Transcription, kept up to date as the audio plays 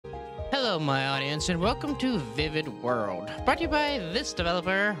Hello, my audience, and welcome to Vivid World, brought to you by this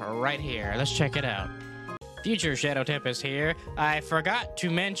developer right here. Let's check it out. Future Shadow Tempest here. I forgot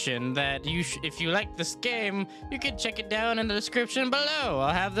to mention that if you like this game, you can check it down in the description below.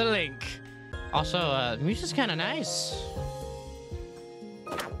 I'll have the link. Also, the music's kind of nice.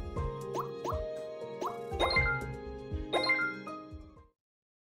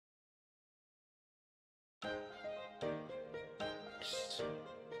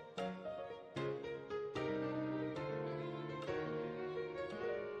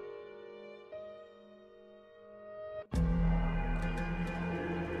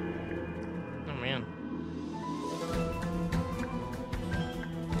 Man.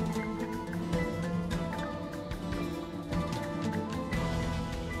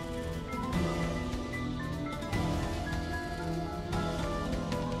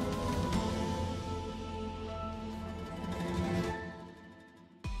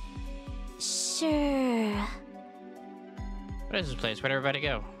 Sure. What is this place? Where'd everybody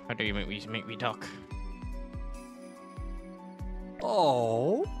go? How do you make me talk?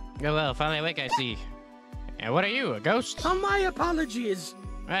 Oh. Oh well, finally awake, I see. And what are you, a ghost? Oh, my apologies.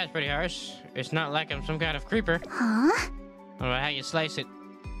 That's pretty harsh. It's not like I'm some kind of creeper. Huh? No matter how you slice it,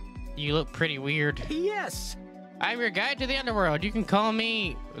 you look pretty weird. Yes. I'm your guide to the underworld. You can call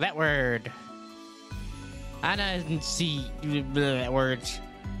me that word. I don't see that words.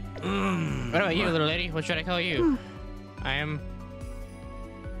 What about you, little lady? What should I call you? I am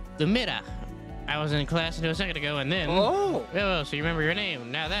the Mida. I was in class until a second ago, and then... Oh. Oh, so you remember your name.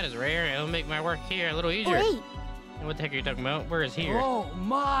 Now that is rare. It'll make my work here a little easier. Wait. And what the heck are you talking about? Where is here? Oh,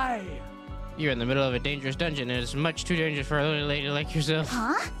 my. You're in the middle of a dangerous dungeon, and it's much too dangerous for a little lady like yourself.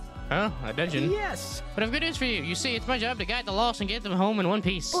 Huh? Huh? A dungeon? Yes. But I've good news for you. You see, it's my job to guide the lost and get them home in one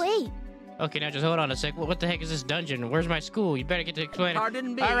piece. Wait. Okay, now just hold on a sec. What the heck is this dungeon? Where's my school? You better get to explain it.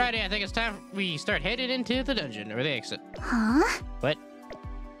 Pardon me. Alrighty, I think it's time we start headed into the dungeon, or the exit. Huh? What?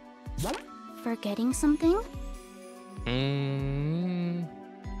 Forgetting something?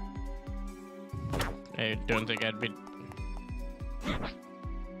 I don't think I'd be...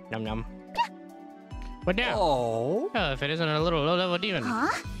 Num num. What now? Oh. Oh, if it isn't a little low-level demon. Huh?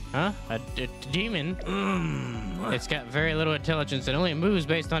 Huh? A demon? It's got very little intelligence and only moves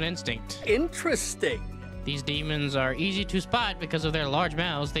based on instinct. Interesting. These demons are easy to spot because of their large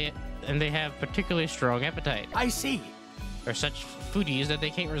mouths, and they have particularly strong appetite. I see. They're such foodies that they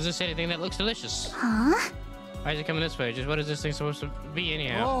can't resist anything that looks delicious. Huh? Why is it coming this way? Just what is this thing supposed to be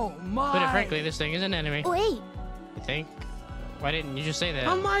anyhow? Oh, my. But frankly, this thing is an enemy. Wait. You think? Why didn't you just say that?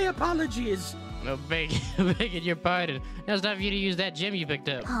 Oh, my apologies. No, begging your pardon. Now it's time for you to use that gem you picked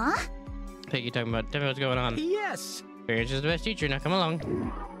up. Huh? What are you talking about? Tell me what's going on. Yes. Experience is the best teacher. Now come along.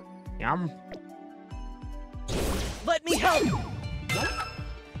 Yum. Let me help.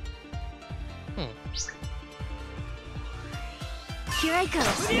 Here I go.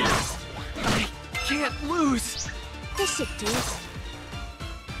 I can't lose. This should do.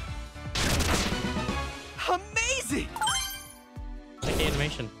 Amazing. Like the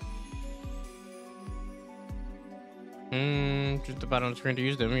animation. Just the bottom of the screen to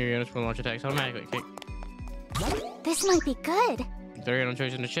use them. Your units will launch attacks automatically. Okay. This might be good. They're gonna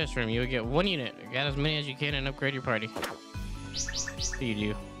choice in the chest room. You will get one unit. Get as many as you can and upgrade your party. What do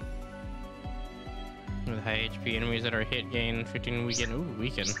you do? With high HP enemies that are hit gain 15 weaken. Ooh,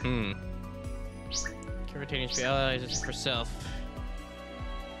 weaken. Can retain HP allies for self.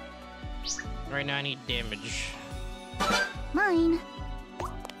 Right now I need damage. Mine.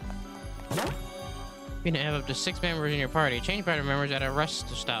 You can have up to 6 members in your party. Change party members at a rest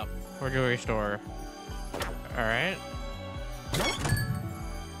stop or jewelry store. Alright.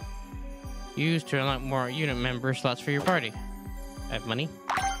 Use to unlock more unit member slots for your party. I have money.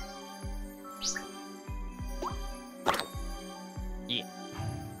 Yeah.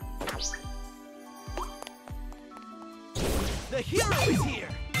 The hero is here.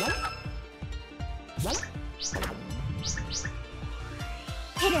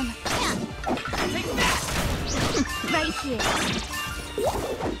 Hit him. Take that. Right here.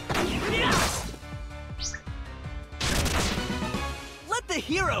 Let the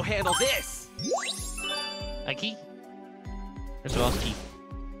hero handle this. A key? Where's the boss key?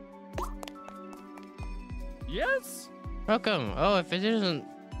 Yes. Welcome. Oh, if it isn't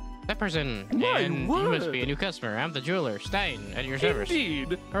that person, My and you must word. be a new customer. I'm the jeweler, Stein, at your service.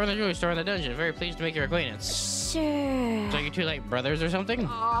 Indeed. I run the jewelry store in the dungeon. Very pleased to make your acquaintance. Sure. So you two like brothers or something?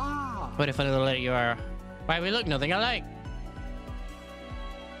 Ah. What a funny little lady you are. Why, we look nothing alike.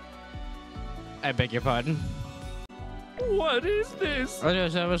 I beg your pardon. What is this? Oh, no,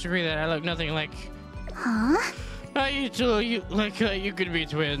 so I must agree that I look nothing like... Huh? You two, you could be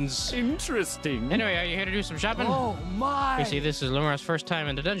twins. Interesting. Anyway, are you here to do some shopping? Oh my! You see, this is Laura's first time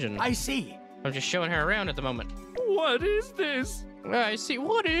in the dungeon. I see. I'm just showing her around at the moment. What is this? I see.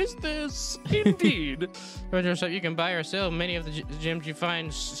 What is this? Indeed. You can buy or sell many of the gems you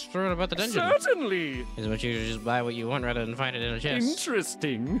find strewn about the dungeon. Certainly. It's much easier to just buy what you want rather than find it in a chest.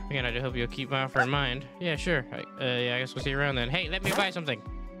 Interesting. Again, I do hope you'll keep my offer in mind. Yeah, sure. Yeah, I guess we'll see you around then. Hey, let me buy something.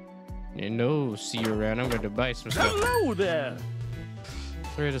 No, see you around. I'm going to buy some stuff. Hello there.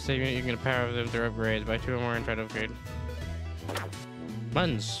 3 to save you can power them through upgrades. Buy 2 or more and try to upgrade.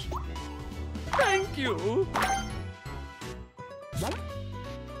 Buns. Thank you.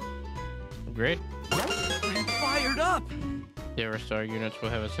 Upgrade. I'm fired up. The restore units will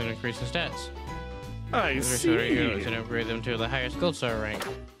have a soon increase in stats. I Restore see. units and upgrade them to the highest gold star rank.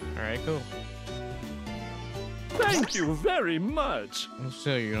 Alright, cool. Thank you very much.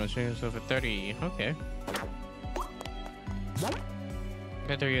 So you're gonna change yourself at 30. Okay.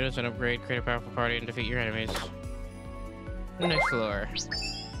 Get 3 units and upgrade, create a powerful party, and defeat your enemies. Next floor.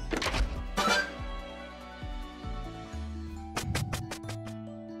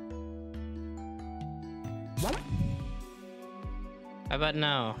 How about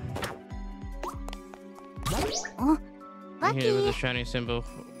now? Oh, You hit it with the lucky. shiny symbol.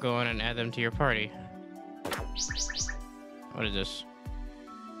 Go on and add them to your party. What is this?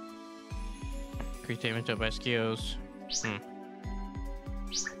 Increase damage up by skills.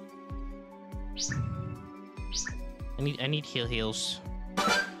 I need heals.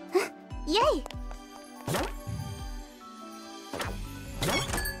 Yay!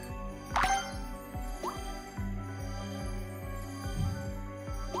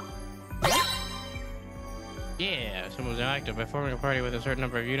 Yeah, symbols are active. By forming a party with a certain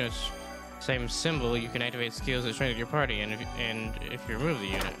number of units, same symbol, you can activate skills that strengthen your party, and if you remove the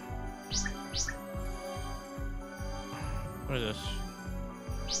unit. What is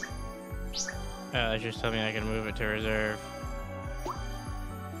this? Oh, it's just telling me I can move it to reserve.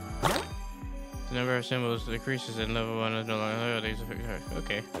 The number of symbols decreases in level 1 is no longer these.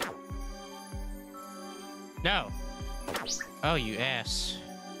 Okay. No! Oh, you ass.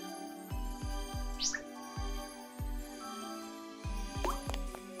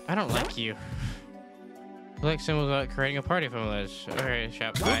 I don't like you. I like symbols about creating a party from this. Alright,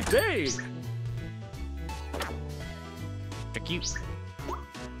 shop. Bye. Good day. Trick you.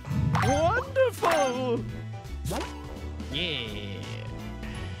 Wonderful. Yeah.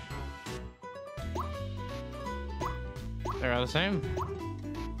 They're all the same.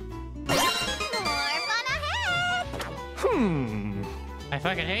 More fun ahead! I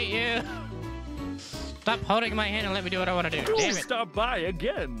fucking hate you. Stop holding my hand and let me do what I want to do. You'll Damn it. stop by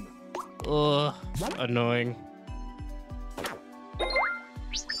again. Ugh. Annoying.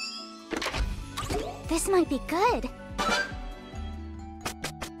 This might be good.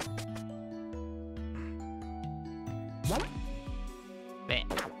 Bleh.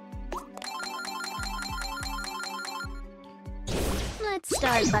 Let's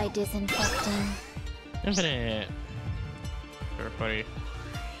start by disinfecting. Infinite. Everybody.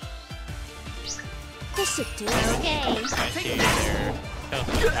 This should do it. Okay. I see you there.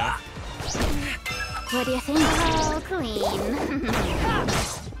 Health now. What do you think? Oh, clean.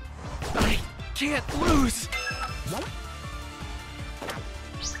 I can't lose.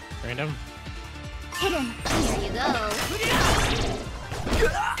 Random. Hit him. Here you go.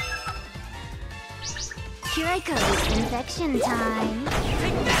 Here I go. Disinfection time.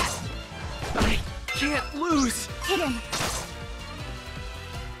 Take that. I can't lose. Hit him.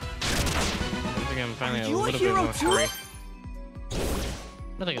 I think I'm finally Are a you a little bit hero more too? free.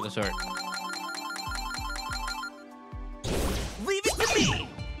 Nothing of the sort. Leave it to me.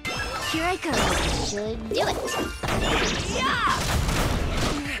 Here I go. Should do it. Yeah.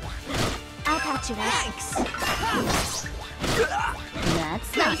 I'll patch it up. Thanks.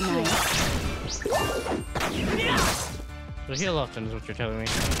 That's not nice. So heal often is what you're telling me.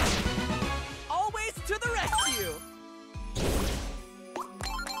 Always to the rescue.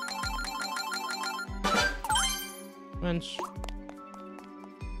 Munch.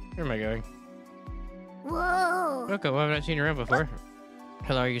 Where am I going? Whoa. Okay, well, haven't I seen you around before?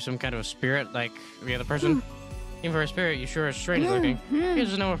 Hello, are you some kind of a spirit like the other person? Even for a spirit, you sure are strange looking. It's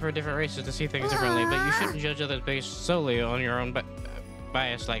just normal for different races to see things differently, but you shouldn't judge others based solely on your own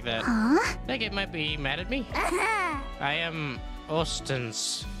bias like that. Huh? Think it might be mad at me? I am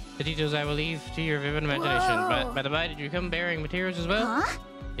Austin's. The details I will leave to your vivid imagination. Whoa. But by the by, did you come bearing materials as well? Huh?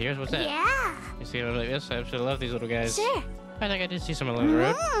 Here's what's that? Yeah. You see them like this? I absolutely love these little guys. Sure. I think I did see some along the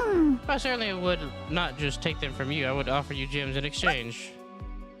road. Mm. I certainly would not just take them from you. I would offer you gems in exchange.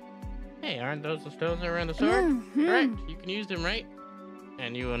 Hey, aren't those the stones around the sword? Correct. You can use them, right?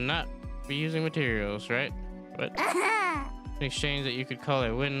 And you will not be using materials, right? But in exchange that you could call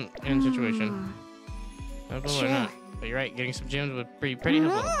a win-win situation. Helpful or not? But you're right. Getting some gems would be pretty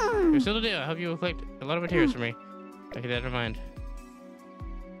helpful. You're still a deal. I hope you will collect a lot of materials for me. I'll keep that in mind.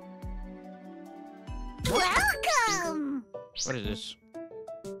 Welcome! What is this?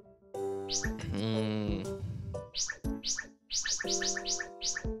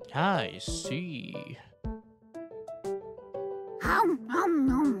 I see.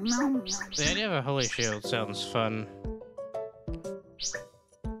 The idea of a holy shield sounds fun.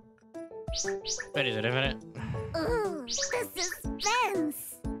 But is it infinite? Ooh, the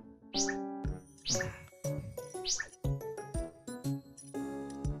suspense!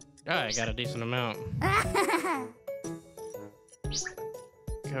 Oh, I got a decent amount.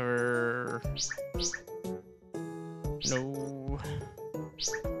 Cover. No.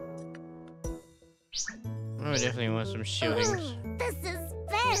 I definitely want some shieldings. Ooh, the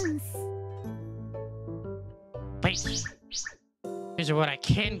suspense! Wait! These are what I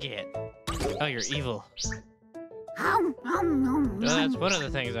can get. Oh, you're evil. Well, that's one of the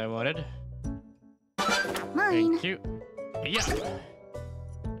things I wanted. Mine. Thank you. Yeah.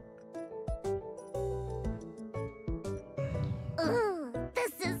 Ooh, the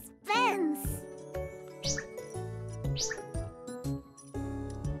suspense!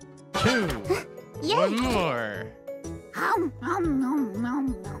 2. Yay! One more.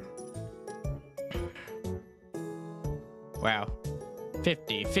 Wow.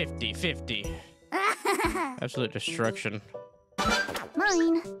 50, 50, 50. Absolute destruction.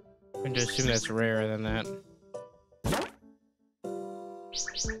 Mine. I'm going to assume that's rarer than that.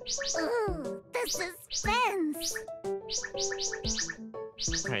 Ooh, the suspense!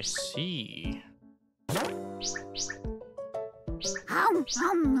 I see.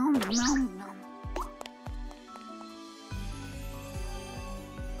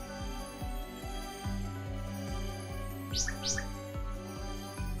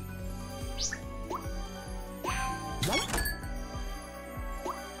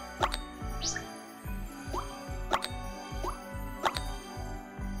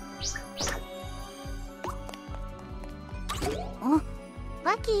 Oh,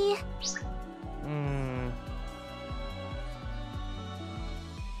 lucky!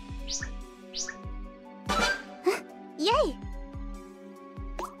 Yay!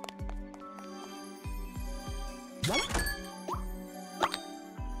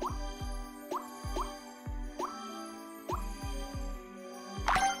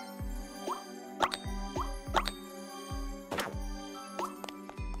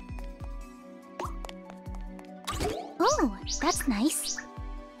 Oh, that's nice.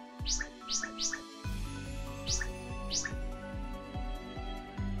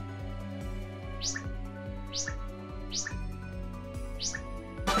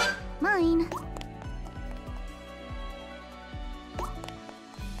 Mine.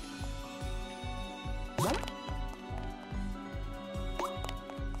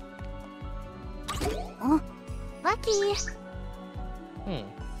 Oh, lucky.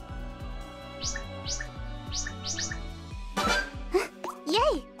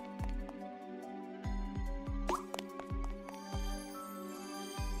 Yay!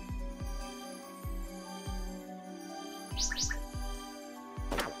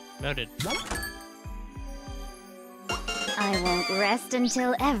 Noted. I won't rest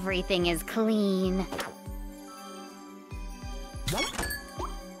until everything is clean.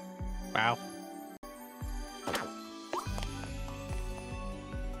 Wow.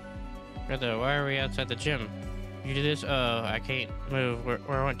 Brother, why are we outside the gym? You do this? Oh, I can't move where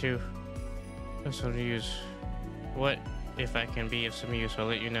I want to. This one to use. What if I can be of some use? I'll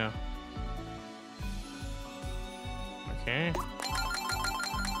let you know. Okay.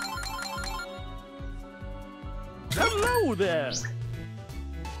 Hello there!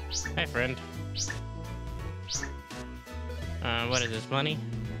 Hi, friend. What is this, money?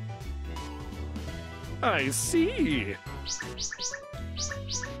 I see.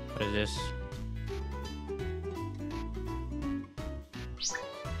 What is this?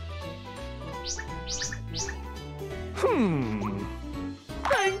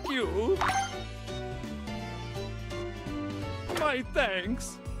 Thank you. My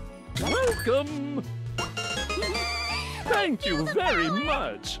thanks. Welcome. Thank you very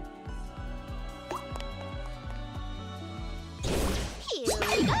much. Here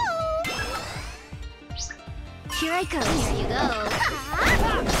we go! Here I come. Here you go.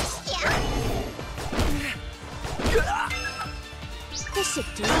 This should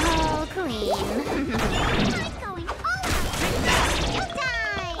do all clean. I'm going all out. You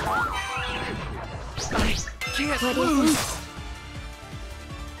die! I can't What do you lose. think?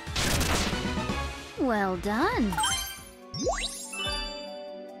 Well done.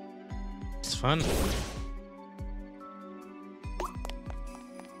 It's fun.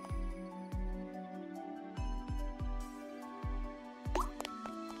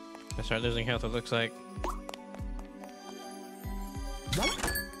 I start losing health, it looks like.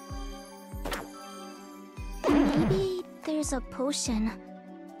 Maybe there's a potion.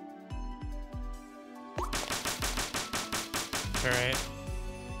 Alright.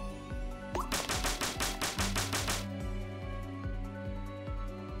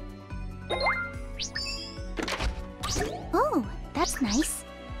 Oh, that's nice.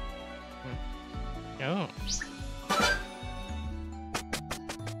 Oh.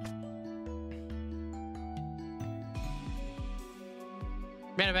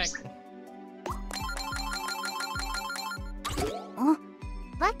 Mana back. Oh,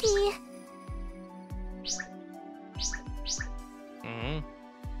 lucky.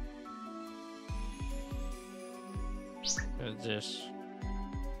 What's this?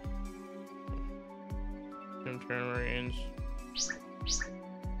 Turn range.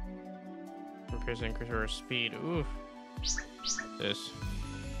 Increase our speed. Ooh. This.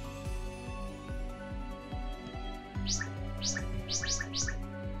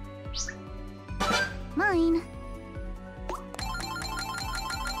 Mine.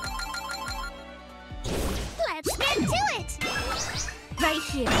 Let's get to it! Right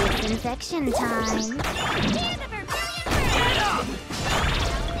here. Disinfection time.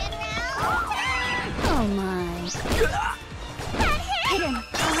 Oh my. Hit him.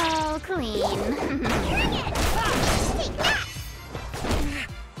 All clean.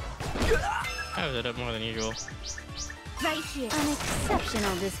 I was it up more than usual. Right here. An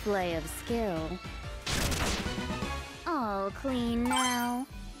exceptional display of skill. All clean now.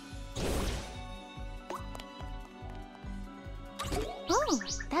 Oh,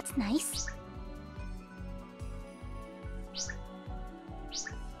 that's nice.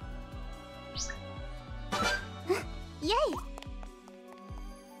 Yay!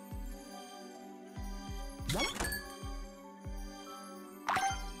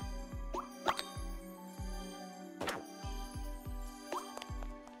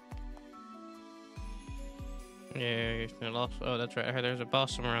 Yeah, I lost. Oh, that's right. I heard there's a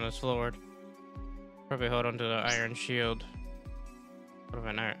boss somewhere on this floor. Probably hold on to the iron shield. What if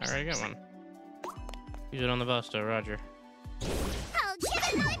I already got one? Use it on the boss though, Roger. I'll give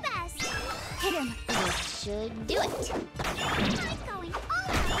it my best. Hit him. This should do it. I'm going all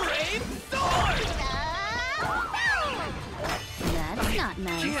out. Brave sword! That's not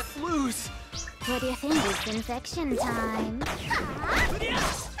nice. Can't lose. What do you think? Disinfection time.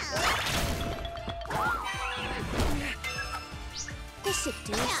 This should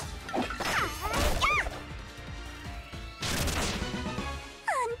do it.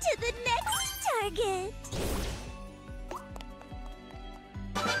 On to the next target.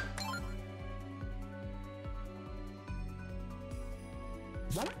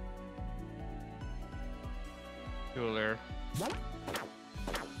 Cooler.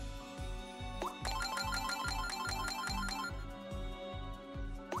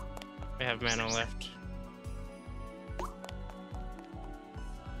 I have mana left.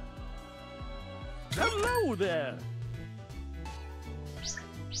 Hello there.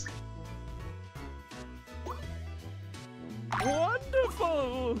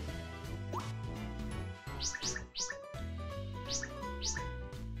 Wonderful.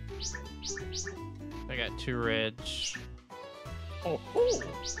 I got 2 reds. Oh,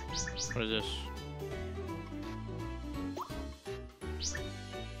 What is this?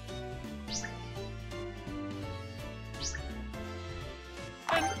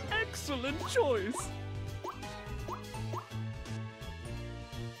 an excellent choice.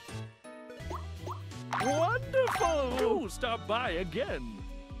 Wonderful. Do stop by again.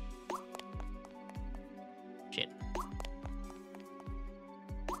 Shit.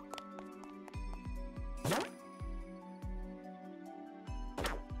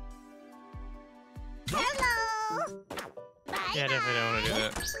 Hello. Bye. Yeah, I definitely don't want to do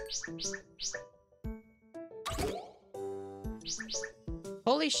that.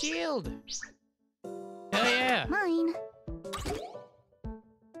 Holy shield! Hell yeah! Mine.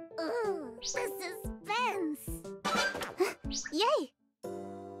 Ooh, the suspense. Yay.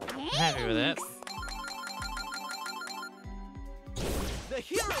 I'm happy with that. The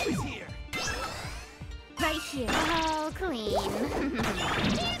hero is here. Right here. All clean.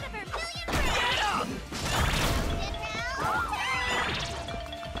 Get up.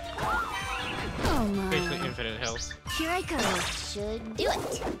 Oh my. Basically infinite health. Here I go. Should do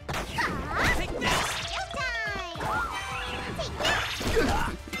it. Take this! Showtime!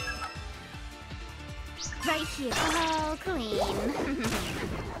 Right here. All clean.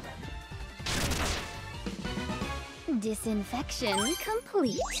 Disinfection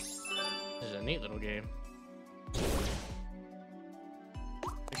complete. This is a neat little game.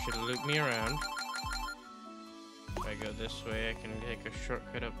 It should loop me around. If I go this way, I can take a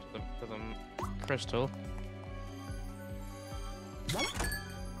shortcut up to the crystal. No,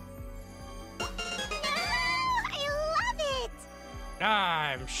 I love it! Ah,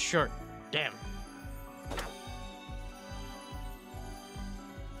 I'm short. Damn.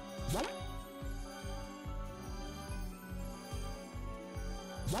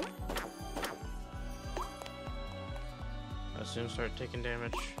 I'll soon start taking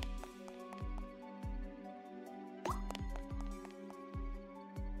damage.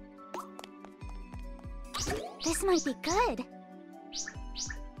 This might be good.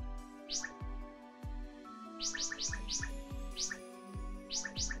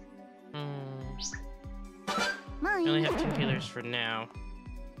 I only Mine. have 2 healers for now.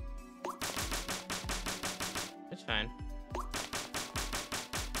 It's fine. I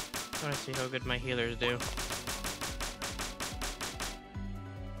want to see how good my healers do.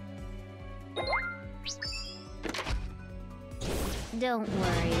 Don't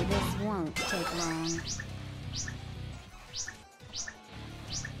worry, this won't take long.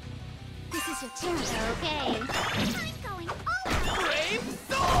 This is your chance. Okay. I'm going all out. Brave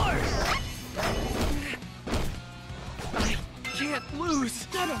sword! I can't lose!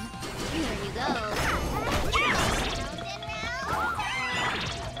 Get him. Here you go. Round and round.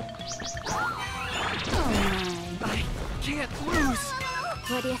 Oh my. I can't lose!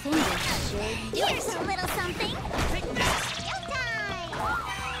 What do you think? Should do Here's a little something. Take this! Showtime!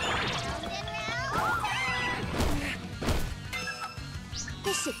 Round and round.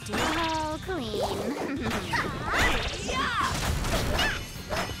 This should do all clean.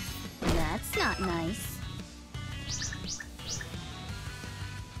 That's not nice.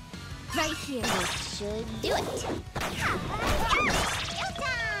 Right here. This should do it.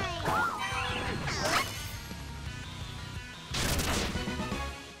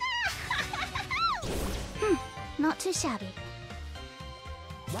 Not too shabby.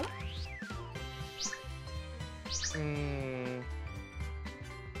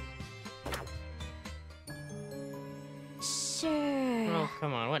 Sure. Oh,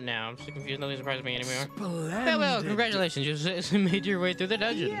 come on. What now? I'm so confused. Nothing surprises me anymore. Splendid. Well, congratulations. You successfully made your way through the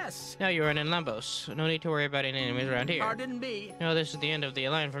dungeon. Yes. Now you are in Lambos. No need to worry about any enemies around here. Pardon me. No, this is the end of the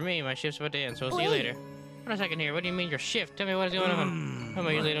line for me. My shift's about to end, so I'll see you Wait. later. Hold on a second here. What do you mean your shift? Tell me what is going on.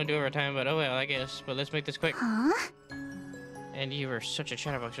 I usually don't do overtime, but oh well, I guess. But let's make this quick. Huh? And you were such a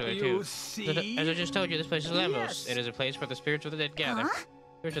chatterbox earlier, You too. see? As I just told you, this place is Lambos. Yes. It is a place where the spirits of the dead gather. Huh?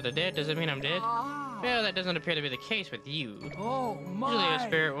 Spirits of the dead? Does that mean I'm dead? Ah. Well, that doesn't appear to be the case with you. Oh my. Usually a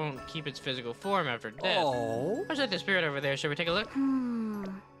spirit won't keep its physical form after death. Oh. There's like the spirit over there. Shall we take a look?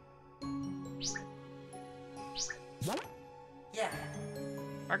 Yeah.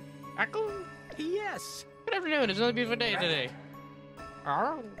 Akku? Yes. Good afternoon. It's another beautiful day today.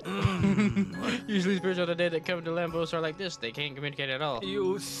 Usually spirits of the dead that come to Lambos are like this. They can't communicate at all.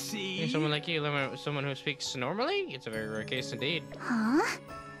 You see? Someone like you, someone who speaks normally? It's a very rare case indeed. Huh?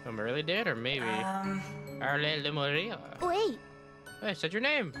 I'm really dead, or maybe... Arle Lemoria. Wait. I said your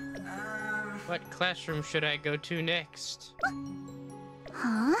name. What classroom should I go to next?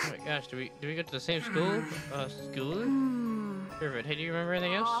 Huh? Oh my gosh, do we go to the same school? School? Perfect. Hey, do you remember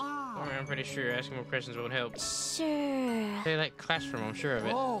anything else? I'm pretty sure asking more questions won't help. Sure. Say like classroom, I'm sure of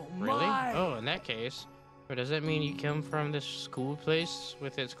it. Oh Really? my. Oh, in that case. But does that mean you come from this school place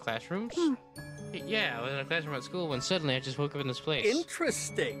with its classrooms? Yeah, I was in a classroom at school when suddenly I just woke up in this place.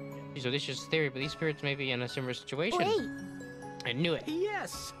 Interesting. So this is just theory, but these spirits may be in a similar situation. Wait. I knew it.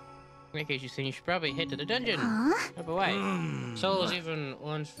 Yes. In that case, you should probably head to the dungeon. Huh? Oh, but why? Souls, even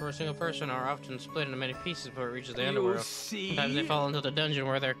ones for a single person, are often split into many pieces before it reaches the You underworld. see? Sometimes they fall into the dungeon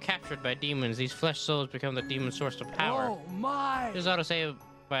where they're captured by demons. These flesh souls become the demon's source of power. Oh my. This ought to say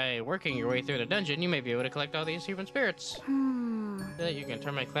by working your way through the dungeon, you may be able to collect all these human spirits. So that you can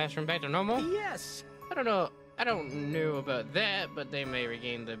turn my classroom back to normal? Yes. I don't know about that, but they may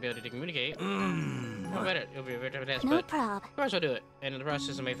regain the ability to communicate. I'll bet it'll be a very tough test, No but prob. of course I'll do it. And in the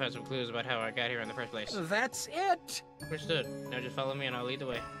process, I may find some clues about how I got here in the first place. That's it. Understood. Now just follow me and I'll lead the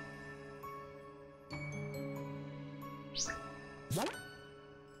way.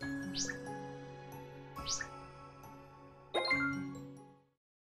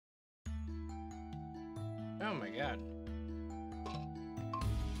 Oh my god.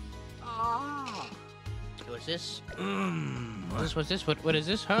 Ah. What's this? What's this? What is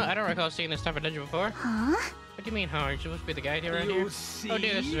this? Huh? I don't recall seeing this type of dungeon before. Huh? What do you mean, huh? Are you supposed to be the guide here right You here? see? Oh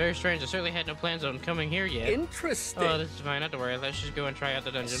dear, this is very strange. I certainly had no plans on coming here yet. Interesting. Oh, this is fine. Not to worry. Let's just go and try out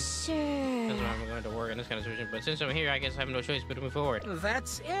the dungeon. Sure. That's why I'm going to work in this kind of situation. But since I'm here, I guess I have no choice but to move forward.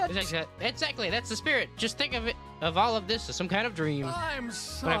 That's it. Exactly. That's the spirit. Just think of it, of all of this as some kind of dream. I'm When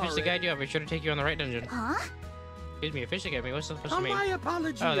sorry. I finish to guide you, I'll be sure to take you on the right dungeon. Huh? Excuse me, officially guide me. What's that supposed to mean? My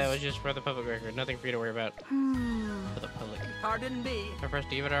apologies. Oh, that was just for the public record. Nothing for you to worry about. For the public. Pardon me. Or for us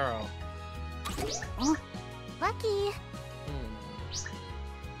to give it our all. Oh, lucky.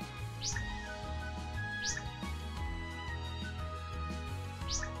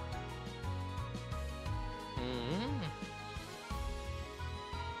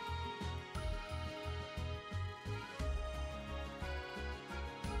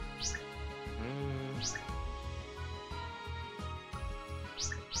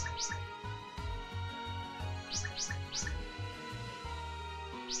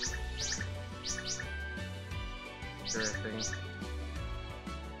 Sure thing.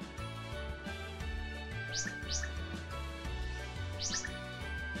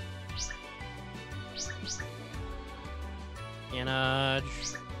 Nudge.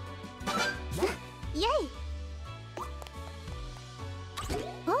 Yay!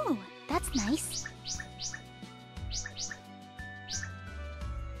 Oh, that's nice.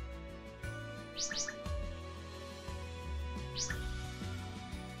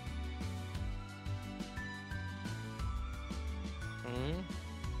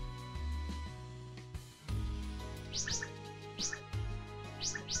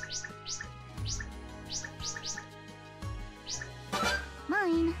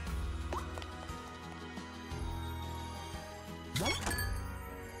 Mine.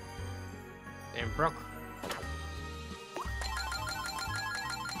 And Brooke.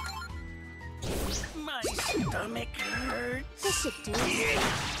 My stomach hurts. This should do.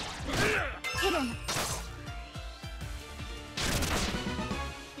 Hit him.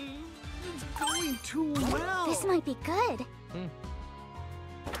 It's going too well. This might be good.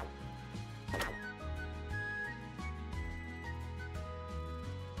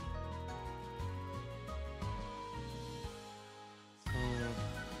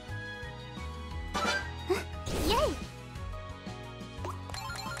 Yay!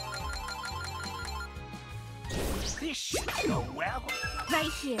 This should go well.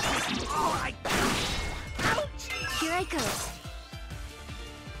 Right here. Oh, ouch! Here I go.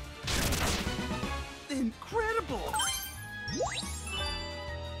 Incredible.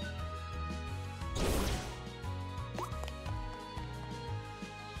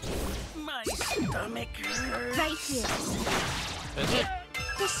 My stomach hurts. Right here. That's it.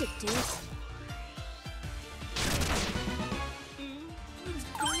 This should do. It's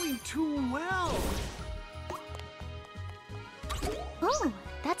going too well. Oh,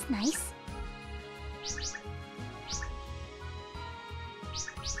 that's nice.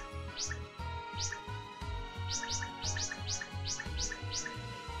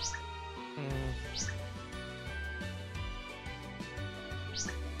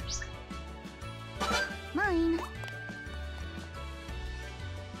 Mine.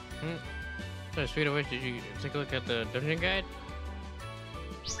 So, speaking of which, did you take a look at the dungeon guide?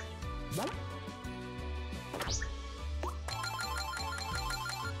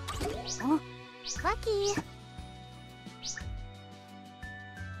 Oh, lucky.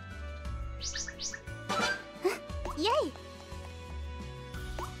 Yay!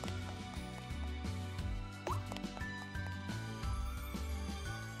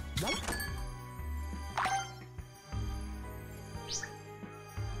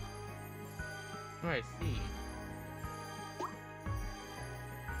 Oh, I see.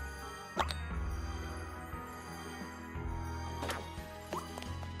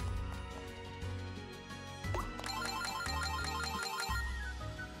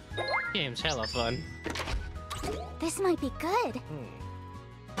 Game's hella fun. This might be good.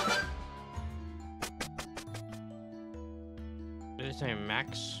 Did it say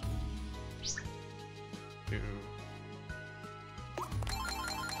max? Two.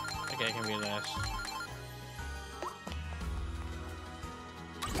 Okay, it can be less.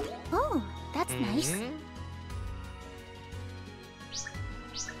 Oh, that's nice.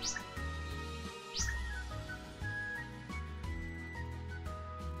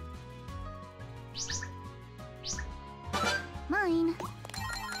 Mine.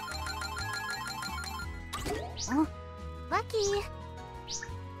 Oh, lucky.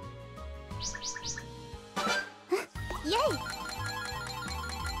 Yay!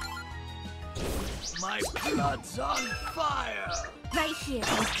 My blood's on fire! Right here.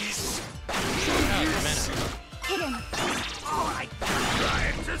 Focus! Oh, it's a minute. Hit him. Oh, I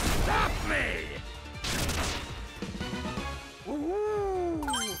trying to stop me! Ooh.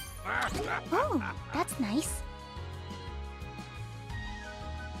 Oh, that's nice.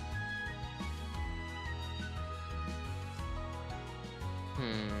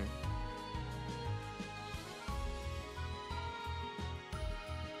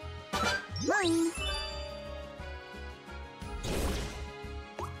 Mine.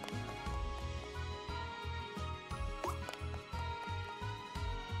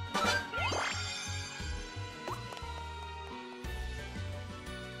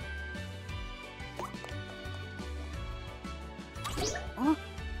 Oh,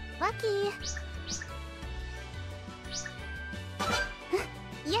 lucky.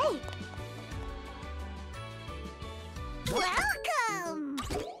 Yay! Welcome!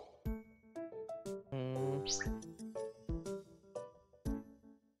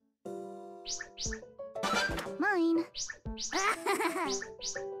 Mine.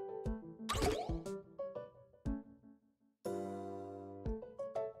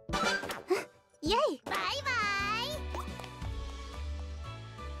 Yay! Bye-bye!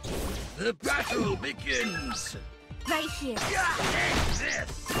 The battle begins! Right here. Yeah, take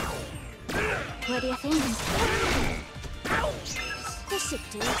this! What do you think? Ouch! This should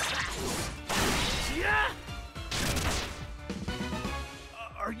do. Yeah!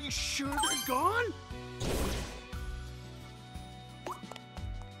 Are you sure they're gone?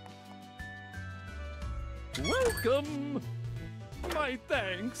 Welcome! My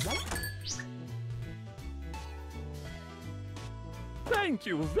thanks! Thank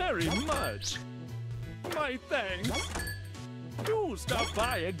you very much! My thanks! Do stop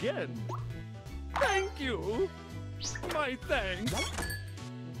by again! Thank you! My thanks!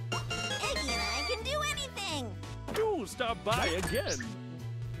 Eggy and I can do anything! Do stop by again!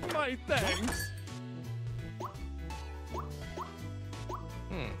 My thanks!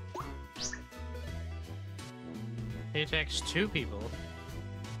 He attacks 2 people.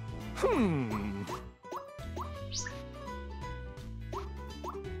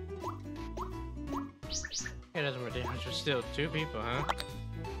 It doesn't really damage, but still 2 people, huh?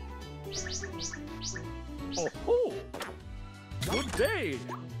 Oh, good day!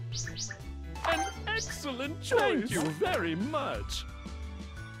 An excellent choice! Thank you very much!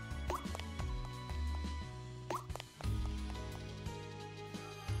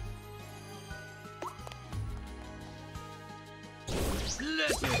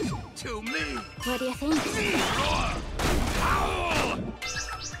 Listen to me! What do you think? Ow!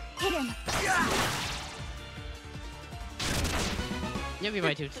 Hit him! Give me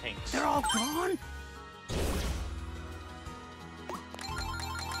my 2 things. They're all gone?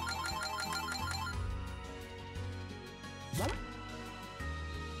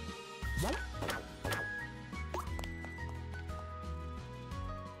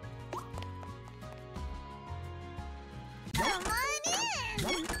 Come on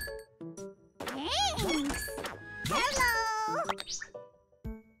in! Thanks! Hello!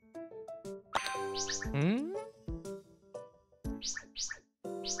 Hmm?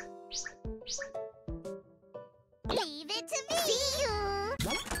 Leave it to me! See you!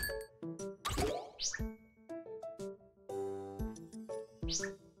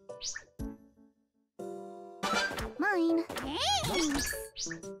 Mine! Thanks!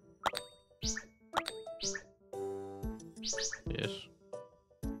 Yes.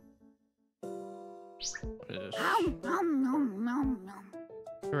 What is this? Nom nom nom nom.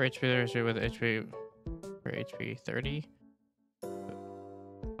 For HP, there's with HP for HP 30.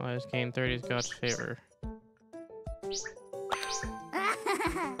 Allies gain 30's God's favor. Mix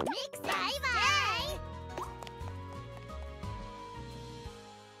bye-bye!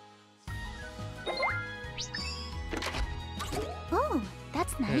 Oh,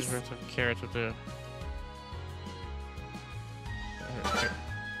 that's Here's nice. worth of carrots with the.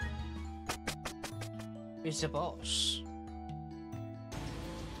 It's the boss.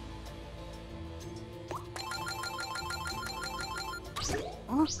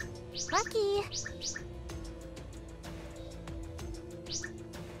 Oh, lucky.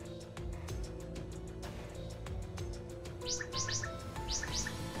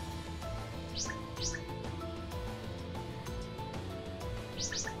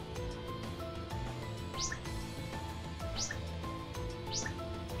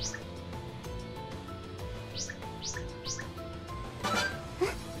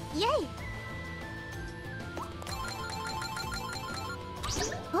 Yay!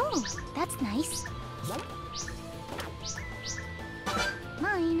 Oh, that's nice.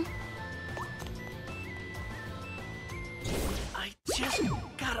 Mine.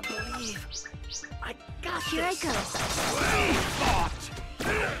 Here I go. Well fought!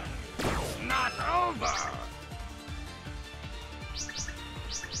 It's not over!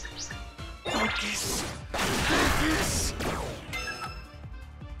 Focus! Focus!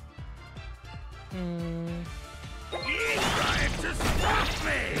 He's trying to stop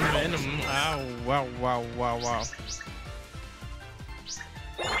me! Venom. Ow, wow, wow, wow, wow.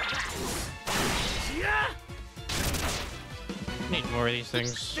 Yeah? Need more of these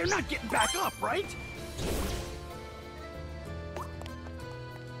things. They're not getting back up, right?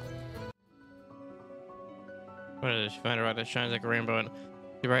 What is this? You find a rock that shines like a rainbow and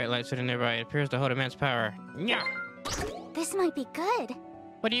the bright light sitting nearby. It appears to hold immense power. Yeah. This might be good.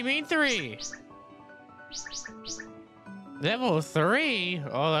 What do you mean 3? Level 3?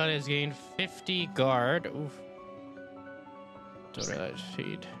 All that is gain 50 guard. Oof. Total light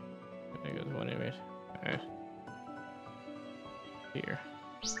speed. I think it's one image. Here.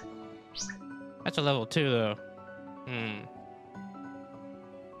 That's a level 2 though.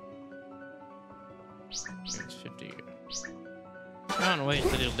 It's 50. Don't waste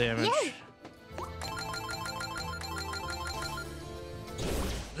the little damage. Yay!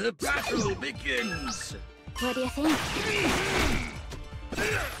 The battle begins! What do you think?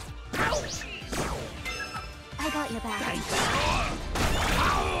 I got your back.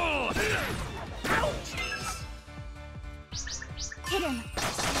 Ow! Hit him.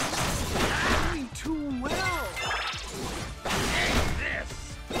 Doing too well! Take this!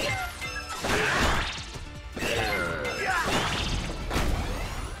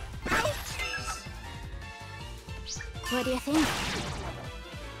 What do you think?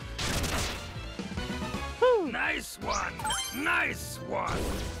 Nice one! Nice one!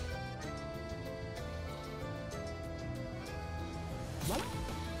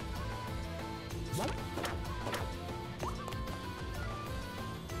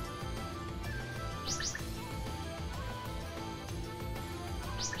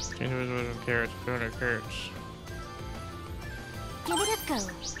 Carrots, 200 carrots. Give it a go.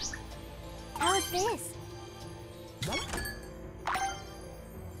 How is this? I'm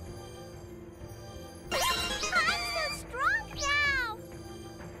so strong now!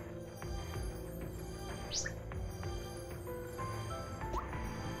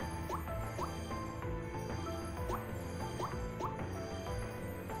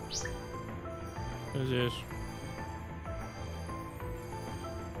 What is this?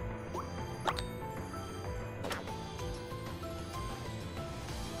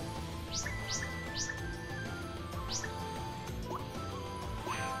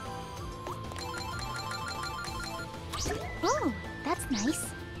 Oh, that's nice.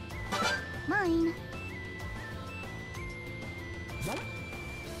 Mine.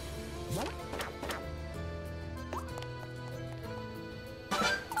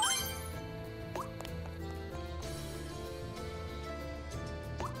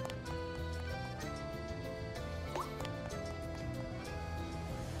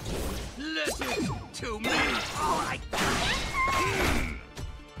 Let it to me! Oh, I...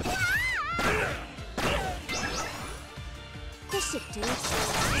 This should do. Take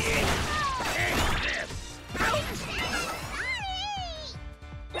this!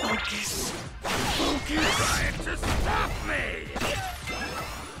 Focus! Focus! Trying to stop me!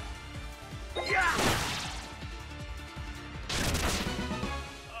 Yeah!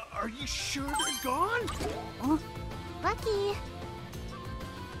 Are you sure they're gone? Oh, lucky.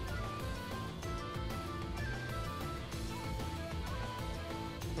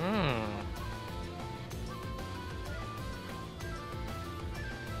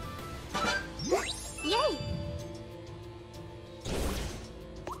 Yay!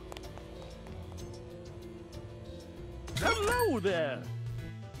 Hello there!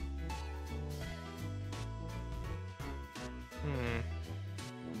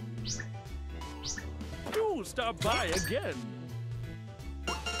 Do stop by again!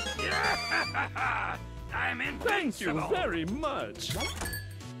 Yeah! I'm invincible! Thank you very much!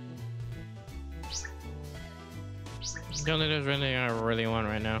 Don't think there's anything I really want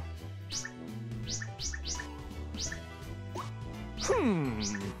right now.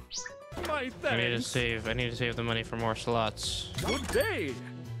 My thanks! I need to save the money for more slots. Good day!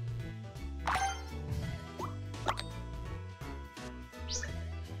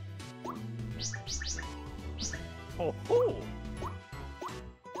 Oh ho!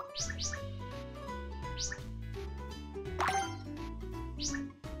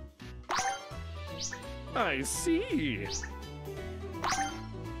 I see!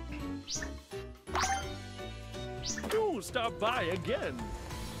 Do stop by again!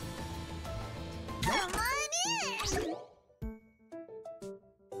 Come on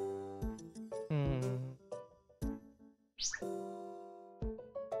in!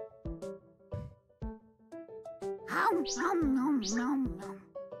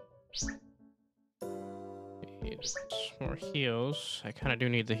 Need more heals. I kind of do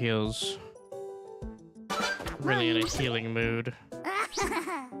need the heals. Really in a healing mood. What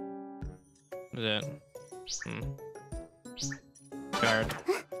is that? Guard.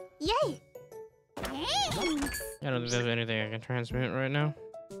 Yay! Thanks. I don't think there's anything I can transmit right now.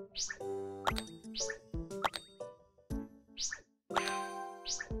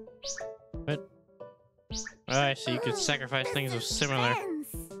 What? Oh, I see. You could sacrifice things of similar.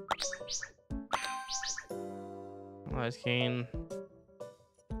 Lies gain.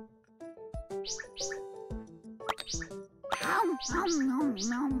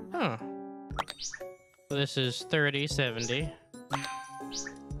 Huh. So this is 30, 70.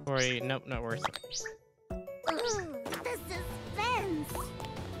 40. Nope, not worth it. Ooh, the suspense.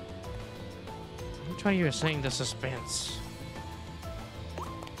 Which one of you are saying the suspense?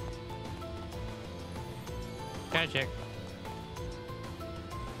 Gotta check.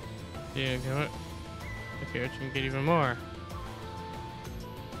 Yeah, come on. Okay, I can get even more.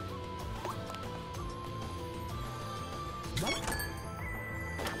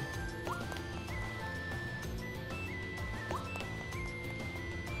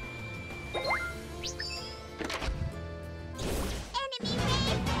 Enemy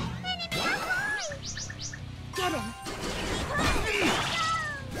raid! Enemy ahoy! Get him!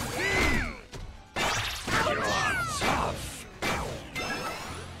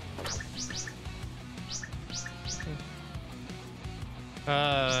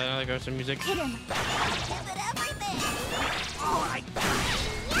 There goes some music. Hit him! Give it everything! Oh, I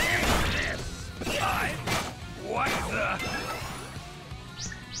this. What the?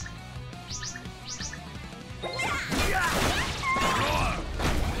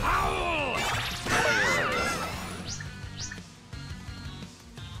 Howl!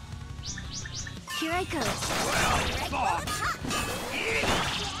 Here I go. Well thought.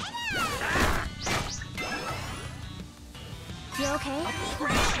 You okay?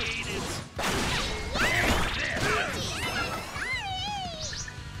 Appreciate it.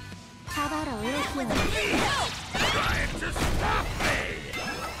 How about a little healing? Trying to stop me.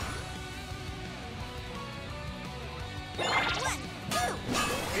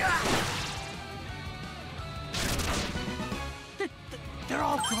 They're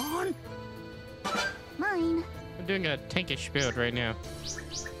all gone? Mine. I'm doing a tankish build right now.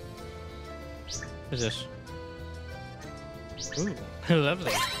 What is this? Ooh,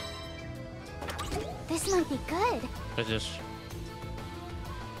 lovely. This might be good. What is this?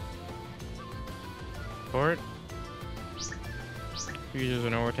 Port. Uses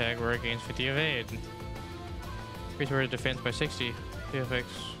an over tag where it gains 50 evade. Increase word defense by 60. Heal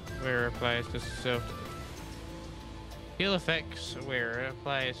effects where it applies to self. Heal effects where it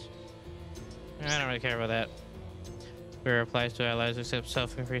applies. I don't really care about that. Where it applies to allies except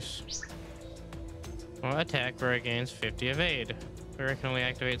self increase. Or attack where it gains 50 evade. Where it can only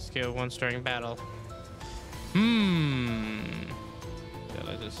activate skill once during battle.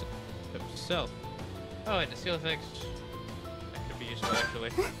 Allies except self. Oh, wait, the skill effects. That could be useful actually.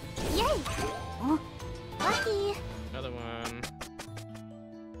 Yay! Oh, lucky. Another one.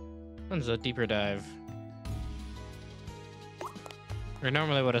 One's a deeper dive. I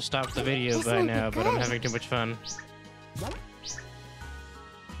normally would have stopped the video This by might be now, but I'm good. having too much fun.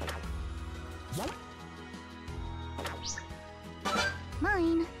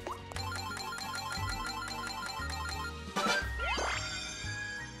 Mine.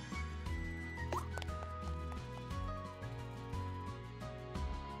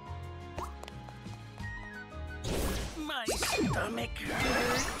 My stomach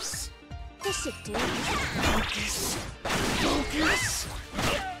hurts. This should do. Focus. Focus.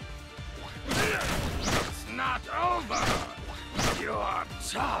 It's not over. You're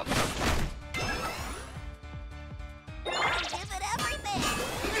tough. Give it everything.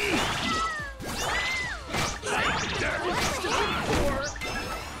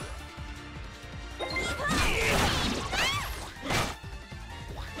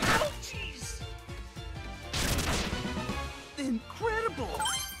 Jeez. Incredible.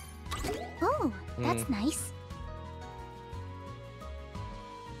 Oh, that's nice.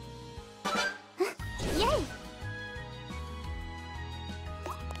 Yay!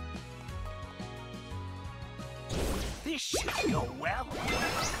 This should go well.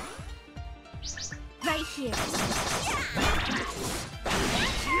 Right here.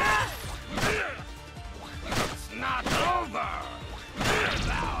 It's not over.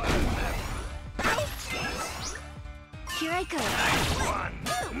 Here I go. Nice one.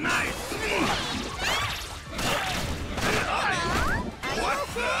 Nice one. What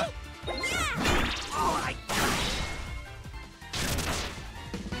the? Oh,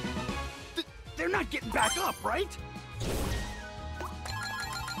 not getting back up, right?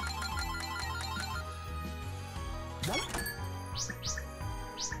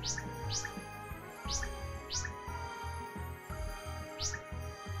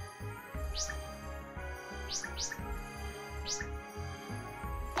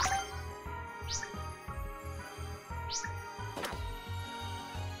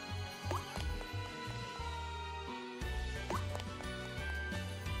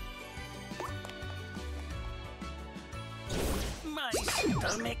 My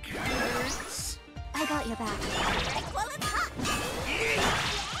stomach hurts. I got your back. Well, it's hot.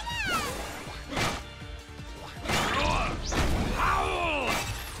 Howl!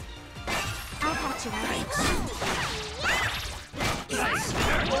 I'll catch you right. Nice.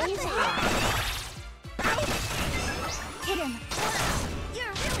 Where's hit him.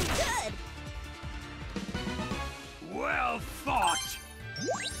 You're really good. Well fought.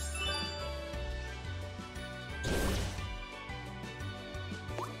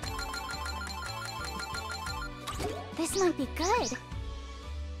 This might be good.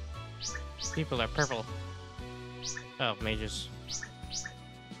 People are purple. Oh, mages.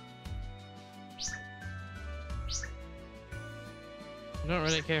 I don't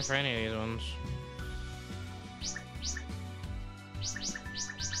really care for any of these ones.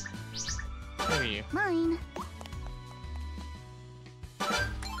 Who are you? Mine.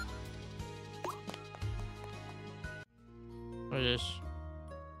 What is this?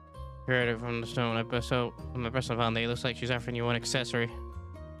 Heard it from the stone. I press out on my personal found it. Looks like she's offering you one accessory.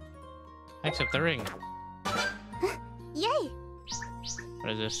 Except the ring. Yay! What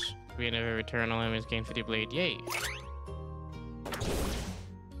is this? Being every return, all enemies gain 50 blade. Yay!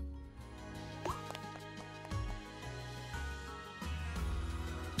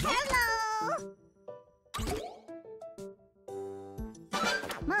 Hello!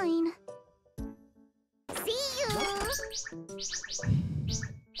 Mine. See you!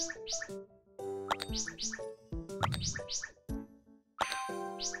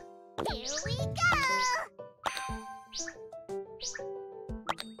 Here we go!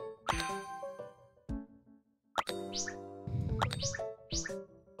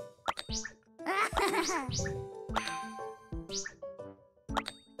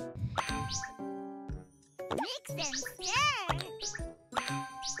 Mix and stir!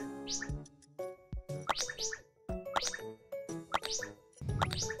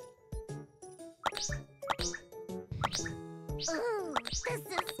 Ooh, the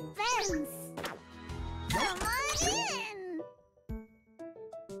suspense! Come on in!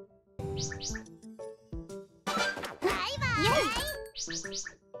 Bye-bye!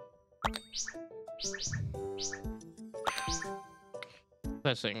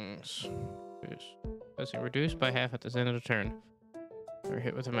 Blessings. Blessing reduced by half at the end of the turn. Or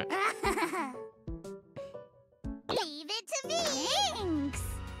hit with a match. Leave it to me! Thanks!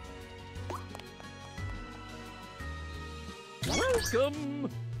 Welcome!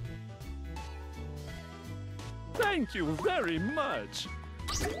 Thank you very much.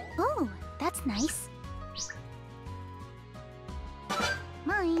 Oh, that's nice.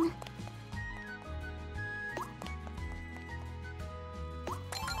 Mine.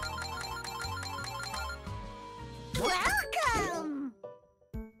 Welcome!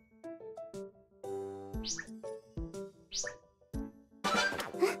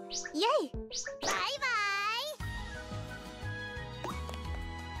 Yay! Bye-bye!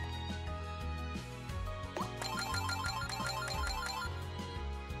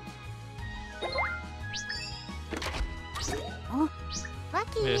 Oh,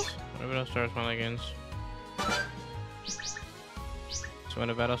 lucky! This. When a battle starts, one gains. So when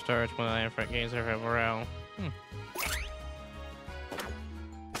a battle starts, one of the gains their morale.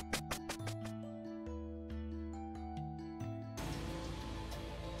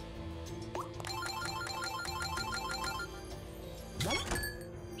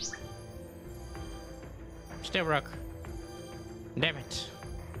 Still rock. Damn it.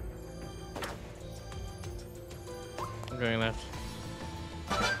 I'm going left.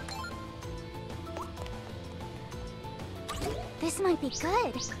 This might be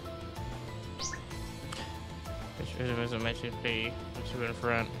good. Which is a match be two in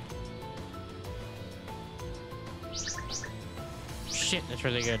front. Shit, that's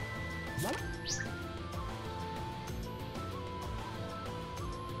really good.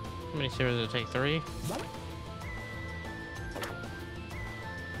 How many series does it take? 3?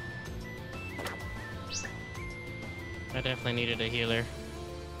 I definitely needed a healer.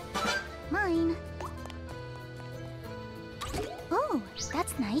 Mine. Oh,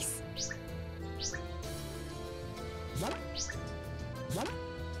 that's nice.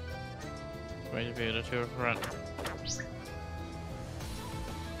 Way to be able to run.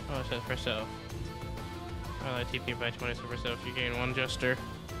 Oh, it says for self. Well, I TP by 20 for self. You gain 1 Jester.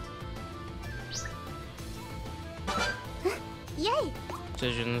 Yay!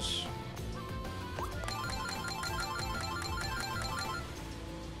 Decisions.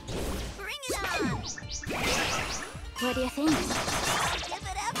 Bring it on! What do you think? Give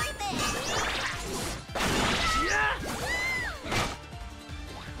it everything!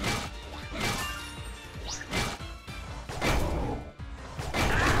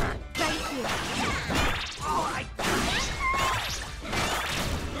 Right here.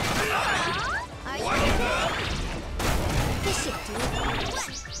 Are you ready? This should do it. 1,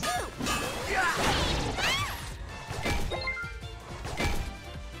 2.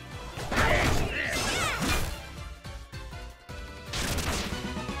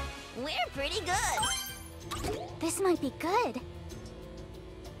 We're pretty good. This might be good.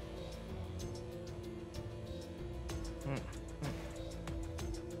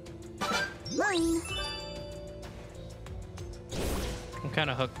 Mine. I'm kind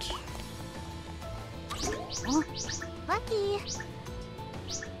of hooked. Oh, lucky.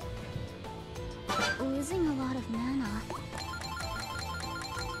 Losing a lot of mana.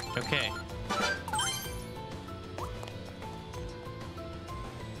 Okay.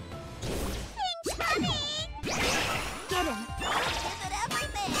 Get him. Give it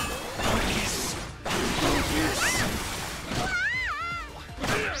everything.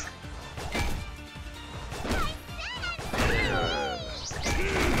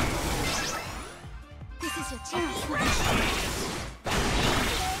 This is your chance.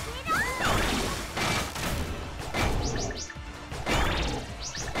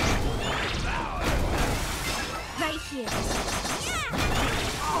 Right here.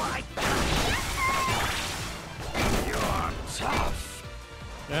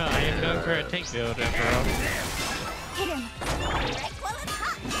 Yeah, I am going for a take build after all. Hit him. Right while it's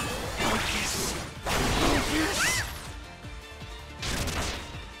hot.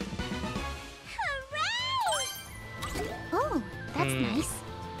 Hooray! Oh, that's nice.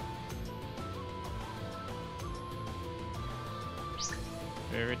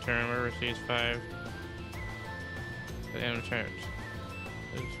 Every turn where receives 5. The end of turns.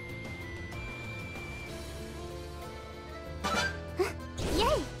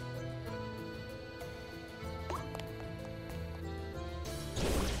 Yay!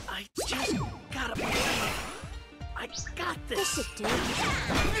 I just gotta believe. I got This this. should do it.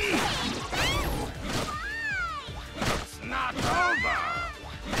 It's not over!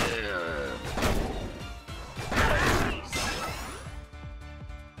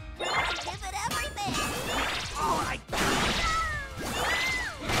 Give it everything. Oh, I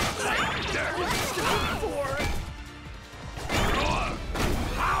for it.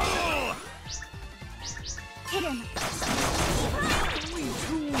 Howl! Hit him. Doing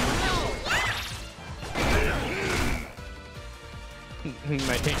too well.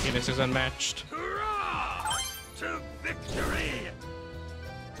 My tankiness is unmatched. Hurrah! To victory!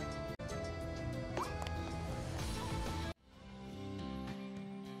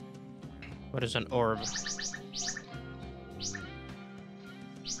 What is an orb?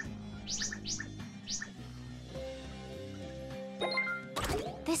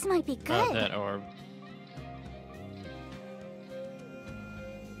 This might be Oh, good. that orb.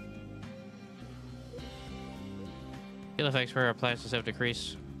 Heal effects for applies to self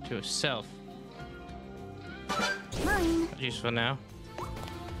decrease to a self. Mine. Useful now.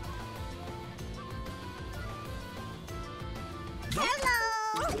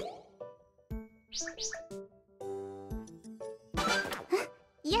 Hello.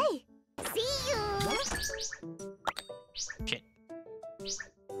 Yay! See you. Shit.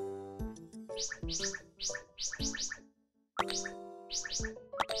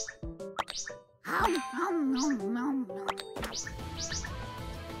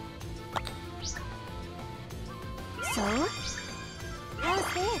 So, how's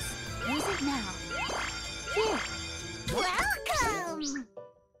this? Use it now. Here. Welcome.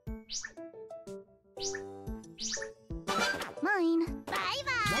 Mine. Bye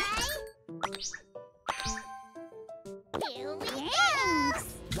bye. Here we go.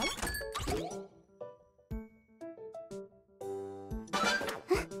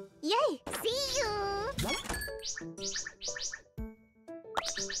 Yay! See you.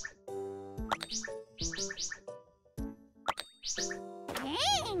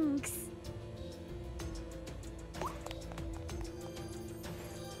 Thanks.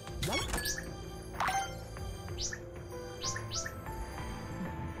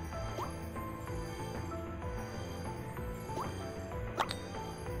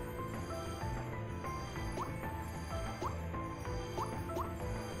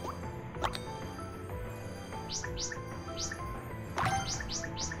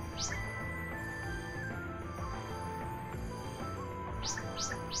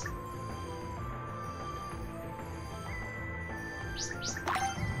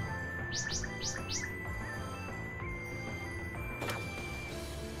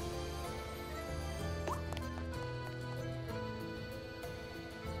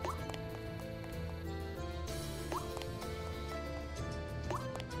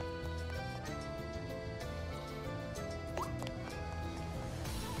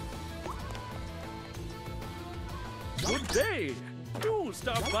 Good day! Do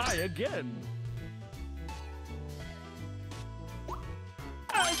stop by again!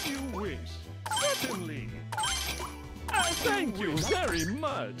 As you wish, certainly! Thank you very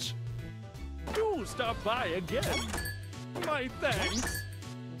much! Do stop by again! My thanks!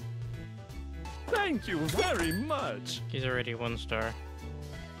 Thank you very much! He's already 1 star.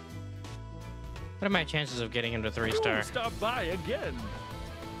 What are my chances of getting him to 3 star? Do stop by again!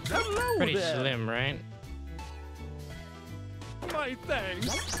 Hello Pretty there! slim, right? My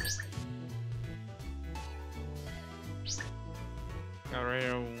thanks! Got right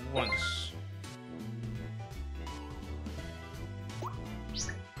here once.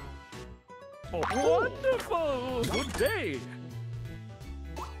 Oh, wonderful! Good day!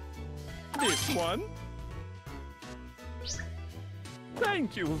 This one?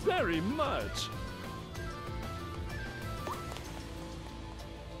 Thank you very much!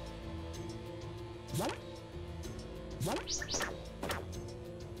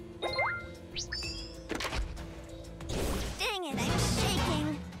 Dang it, I'm shaking.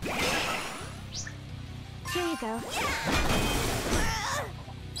 Here you go.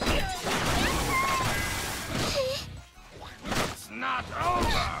 It's not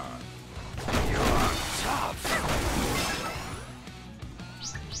over! You're tough!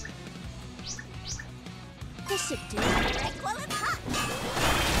 This should do it. Right while it's hot.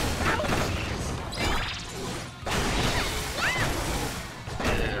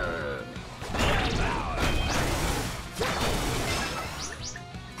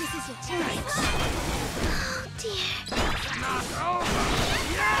 This is your chance. Oh dear. Not over!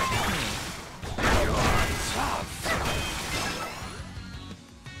 Yet! You're tough!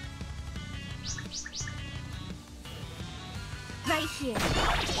 Right here.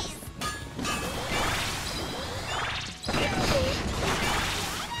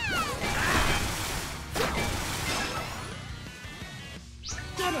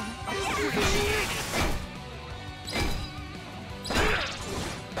 Get him.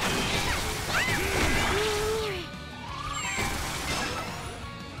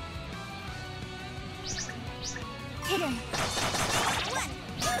 Hit him. 1,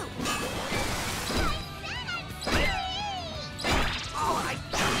 2. Oh, I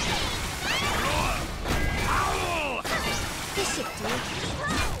Owl! This should do it.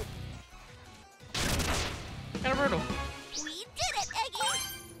 Got a brutal. We did it, Eggy!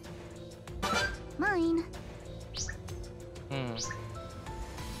 Mine. Hmm.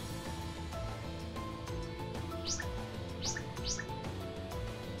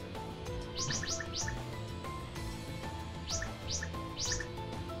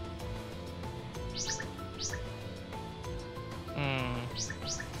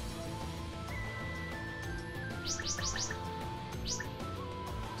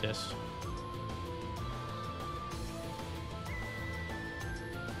 This.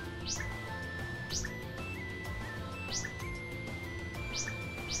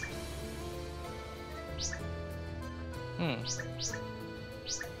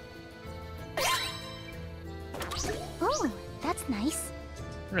 Oh, that's nice.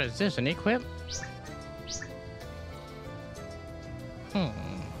 What is this, an equip?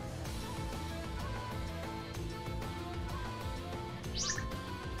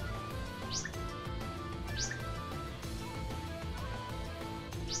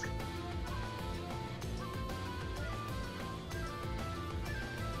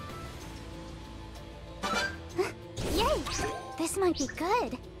 Yay! This might be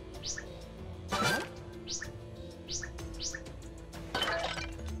good.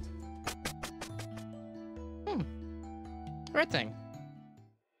 Red thing.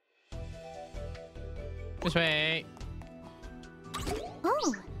 This way.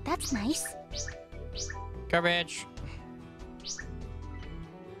 Oh, that's nice. Garbage.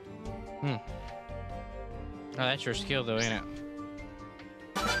 Oh, that's your skill though, ain't it?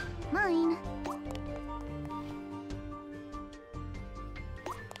 Mine.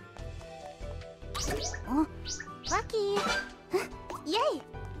 Oh, lucky. Yay!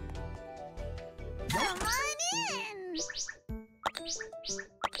 Come on in.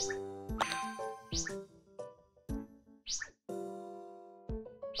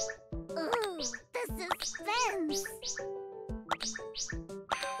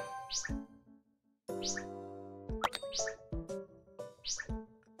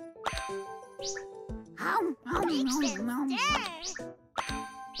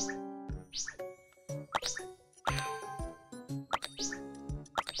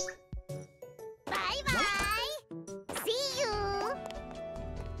 Bye-bye. See you.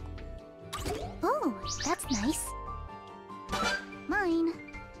 Oh, that's nice. Mine.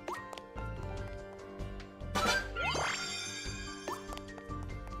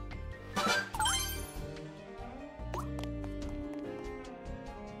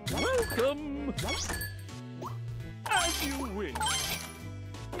 Welcome! As you wish.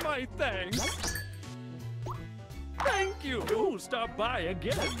 My thanks. Thank you. Do stop by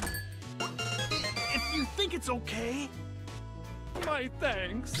again. If you think it's okay. My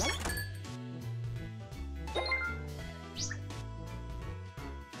thanks.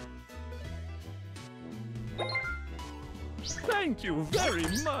 Thank you very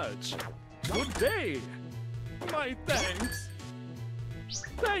much. Good day. My thanks.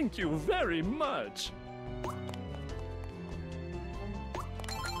 Thank you very much.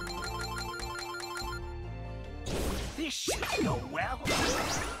 This should go well.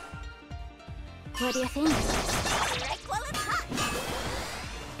 What do you think? Strike while it's hot.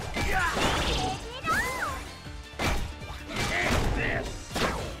 Take this.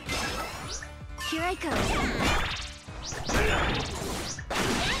 Here I go.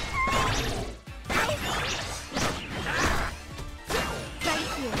 Right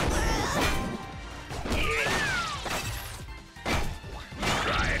here.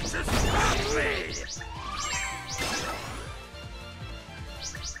 Trying to stop me.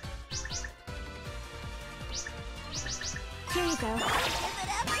 Here you go. Give it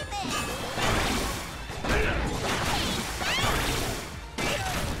everything.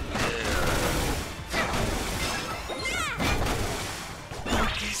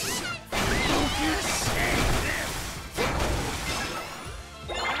 Focus. Focus. Take this.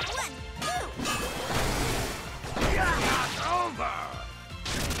 1, 2. Not over.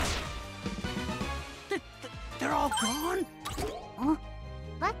 They're all gone? Oh,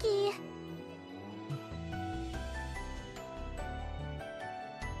 lucky.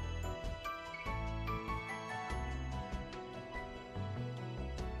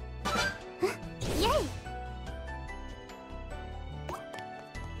 Yay!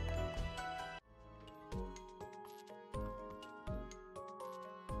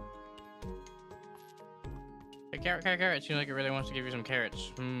 Hey, carrot, carrot, carrot. Seems like it really wants to give you some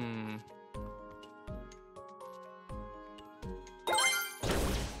carrots.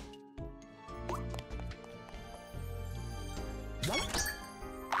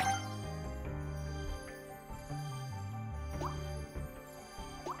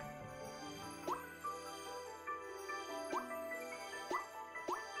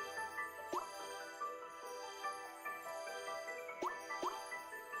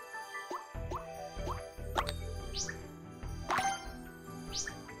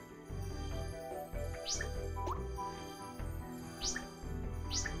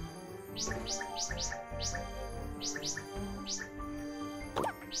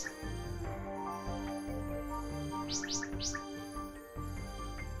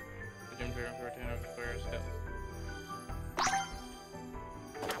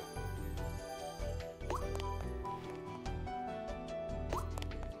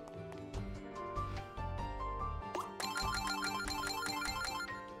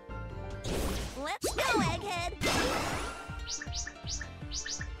 Let's go, Egghead.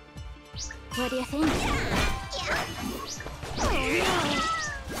 What do you think?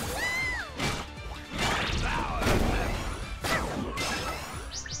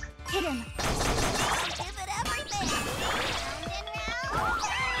 Hit him. Give it everything. Round and round.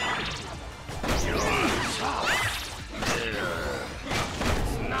 You're tough.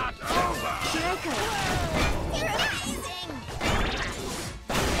 It's not over. Here I go. You're amazing.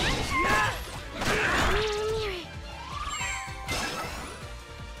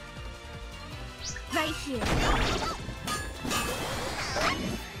 Right here.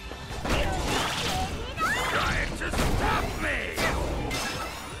 Trying to stop me.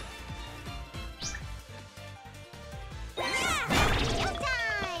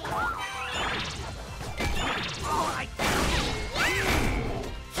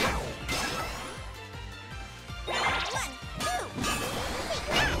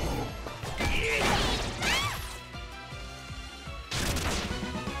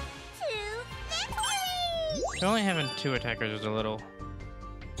 So only having 2 attackers is a little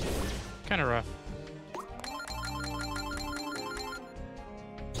kind of rough.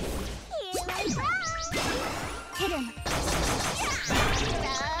 Hit him.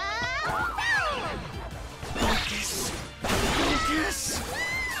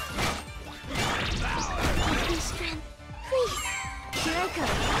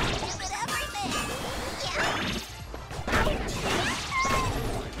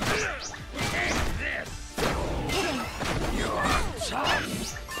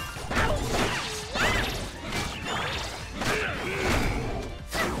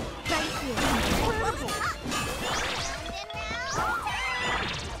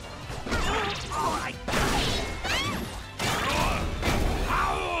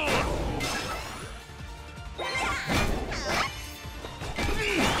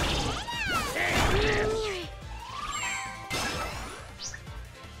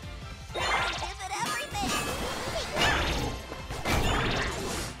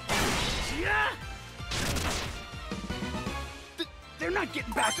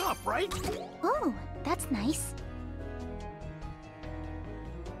 back up, right? Oh, that's nice.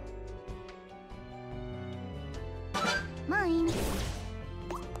 Mine.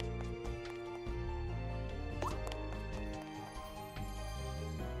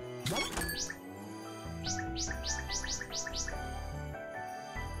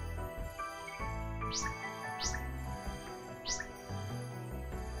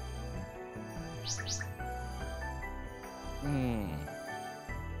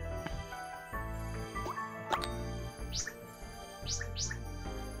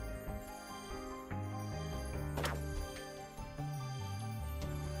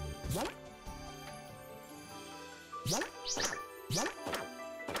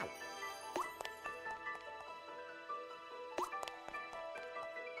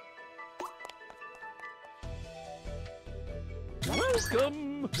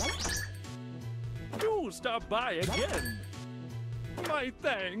 Welcome! Do stop by again. My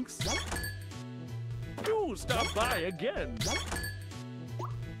thanks. Do stop by again.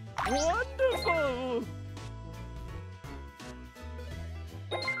 Wonderful!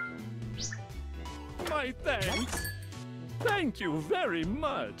 My thanks. Thank you very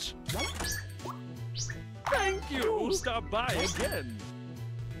much. Thank you. Stop by again.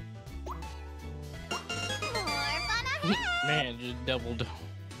 Man, just doubled.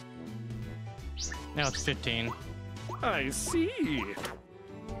 Now it's 15. I see.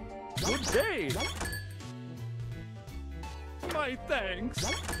 Good day. My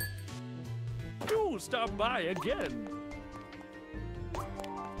thanks. Do stop by again.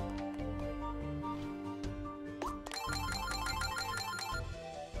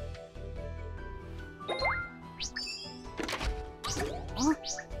 Oh,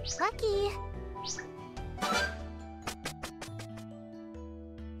 lucky.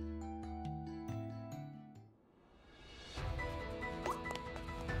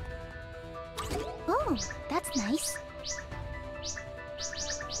 Oh, that's nice.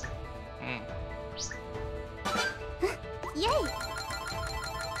 Yay!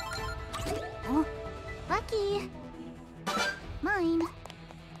 Oh, lucky. Mine.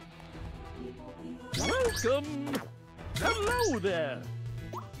 Welcome. Hello there.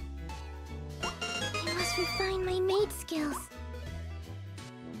 I must refine my maid skills.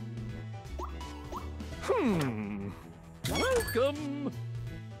 Welcome.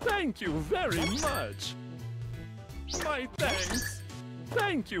 Thank you very much. My thanks.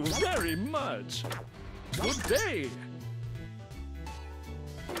 Thank you very much. Good day.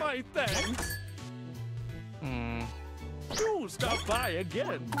 My thanks. Do stop by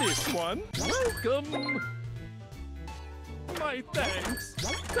again. This one. Welcome. My thanks.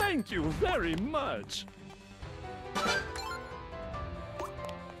 Thank you very much.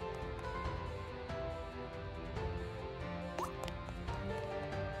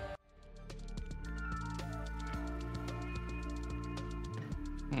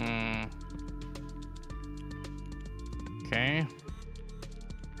 Okay.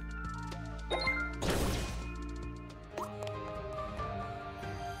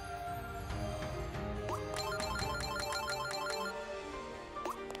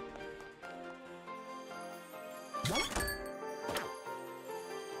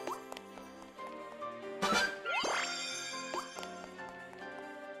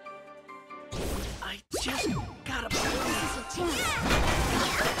 I just gotta.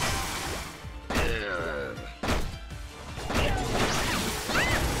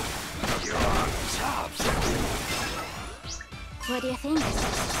 What do you think?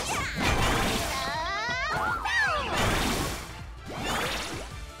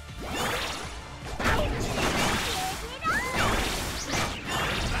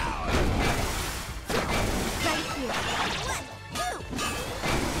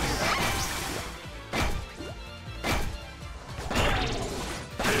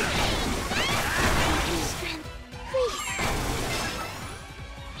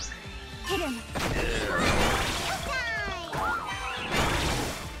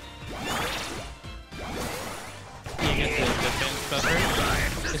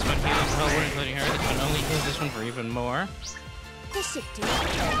 This one heals the whole one, including her. This one only heals this one for even more. This should do.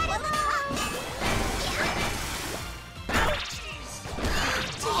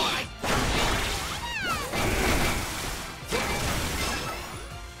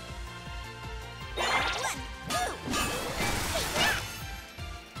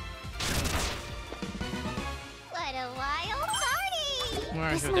 What a wild party!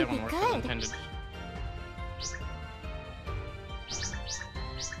 Where This should might that be one work good. as intended?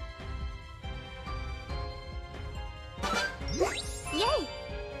 Yay!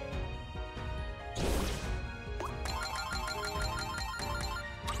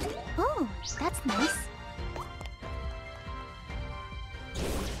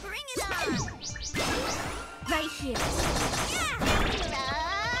 here.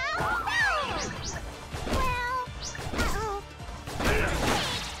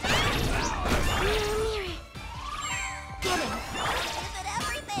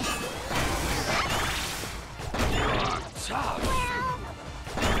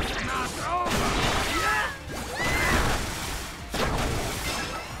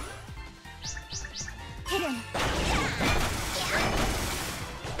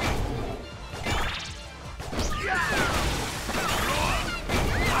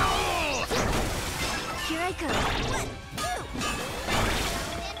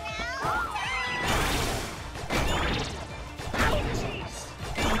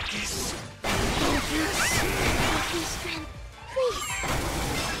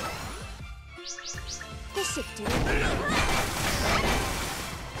 This should do it.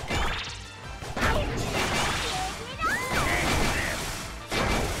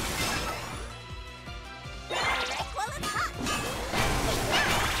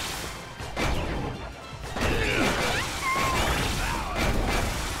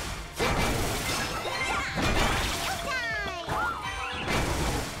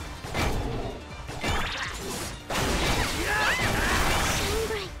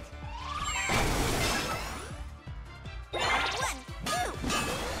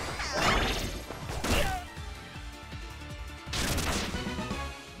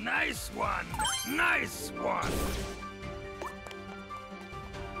 Nice one! Nice one!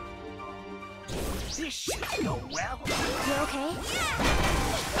 This should go well. You okay?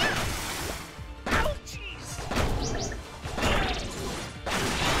 Ouchies!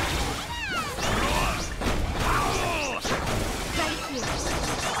 Right here.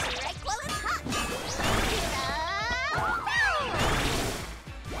 Strike while it's hot.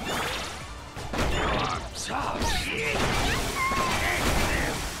 Tough.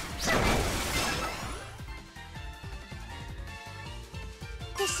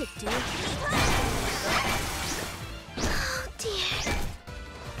 This should do it. Oh dear.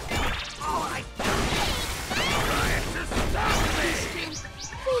 Oh, I trying to stop me!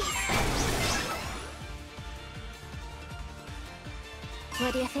 Please. What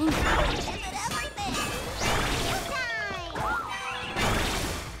do you think? Give it everything. You die.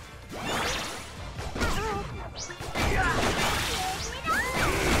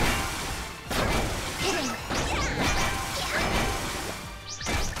 Hit him.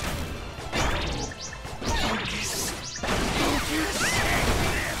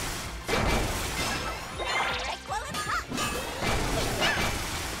 Strike while it's hot.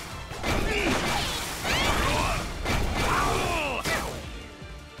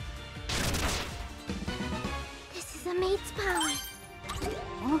 This is a mate's power.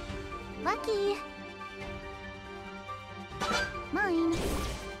 Oh, lucky. Mine.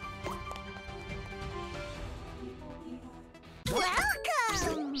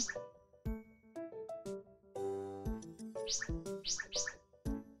 Welcome.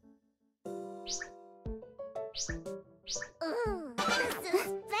 Ooh,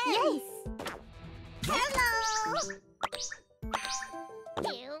 suspense. Yes. Hello.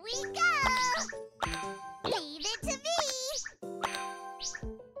 Here we go. Leave it to me.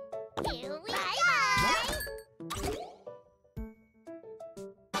 Here we go.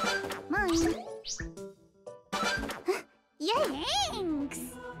 Mine. Yay. Thanks.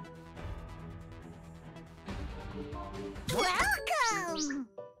 Welcome.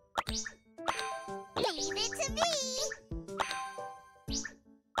 Leave it to me.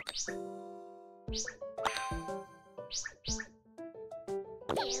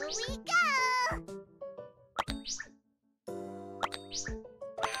 Here we go.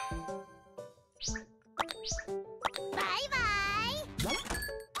 Bye-bye.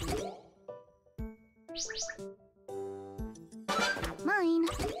 Mine.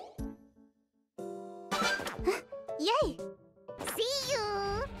 Yay. See you.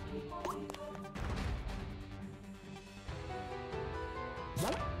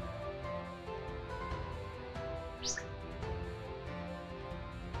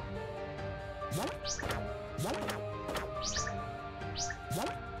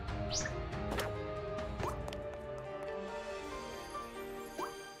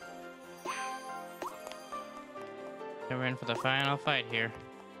 We're in for the final fight here.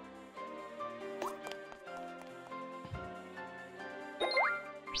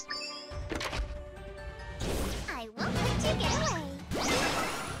 I won't let you get away.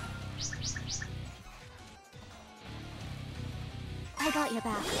 I got your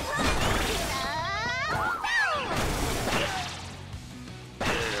back.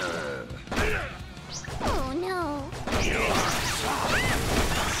 Oh no.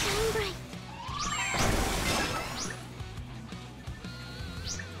 Shine bright.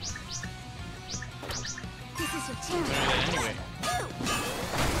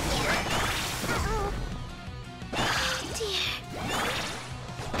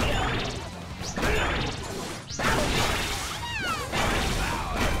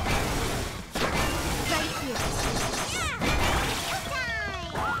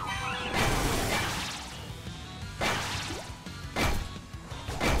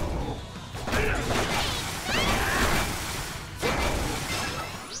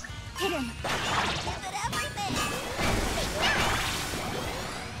 Hit him. Give it everything.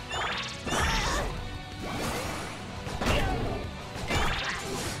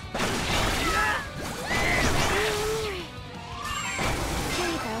 Here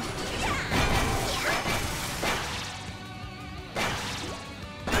you go.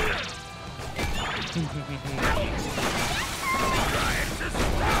 Trying to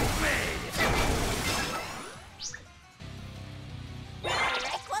stop me!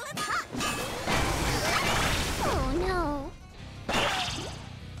 Right while it's hot. Oh no.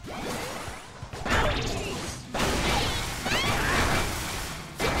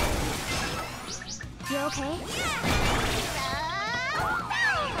 You okay?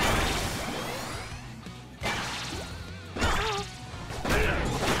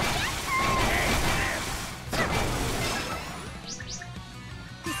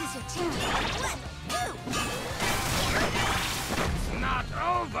 This is your chance. 1, 2. It's not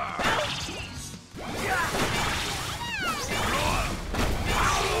over!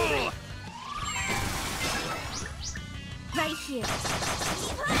 Right here.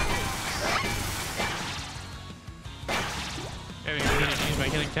 Having to use my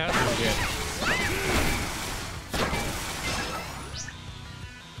healing tower? Good.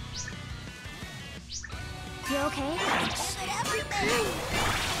 You okay? Give it everything.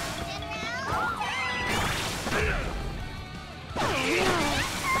 And round.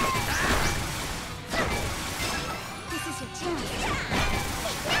 This is your chance.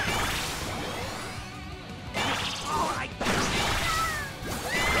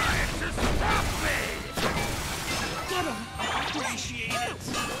 Trying to stop me! Get him. Appreciate it!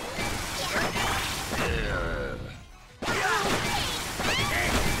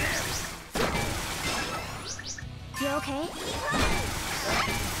 You okay?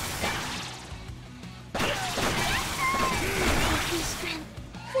 Please, strength.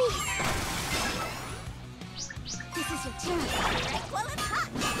 Please. This is your chance. Right while it's hot.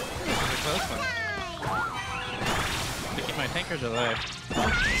 Close one. To keep my tankers alive.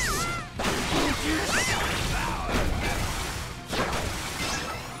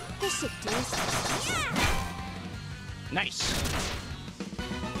 This should do it. Nice.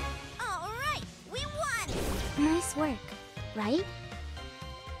 All right, we won. Nice work, right?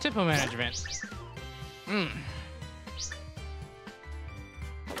 Tempo management.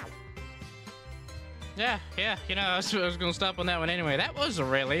 Yeah, you know, I was gonna stop on that one anyway. That was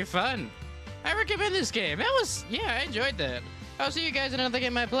really fun. I recommend this game. Yeah, I enjoyed that. I'll see you guys in another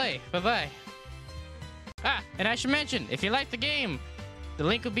game I play. Bye-bye. Ah, and I should mention, if you like the game, the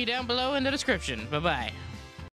link will be down below in the description. Bye-bye.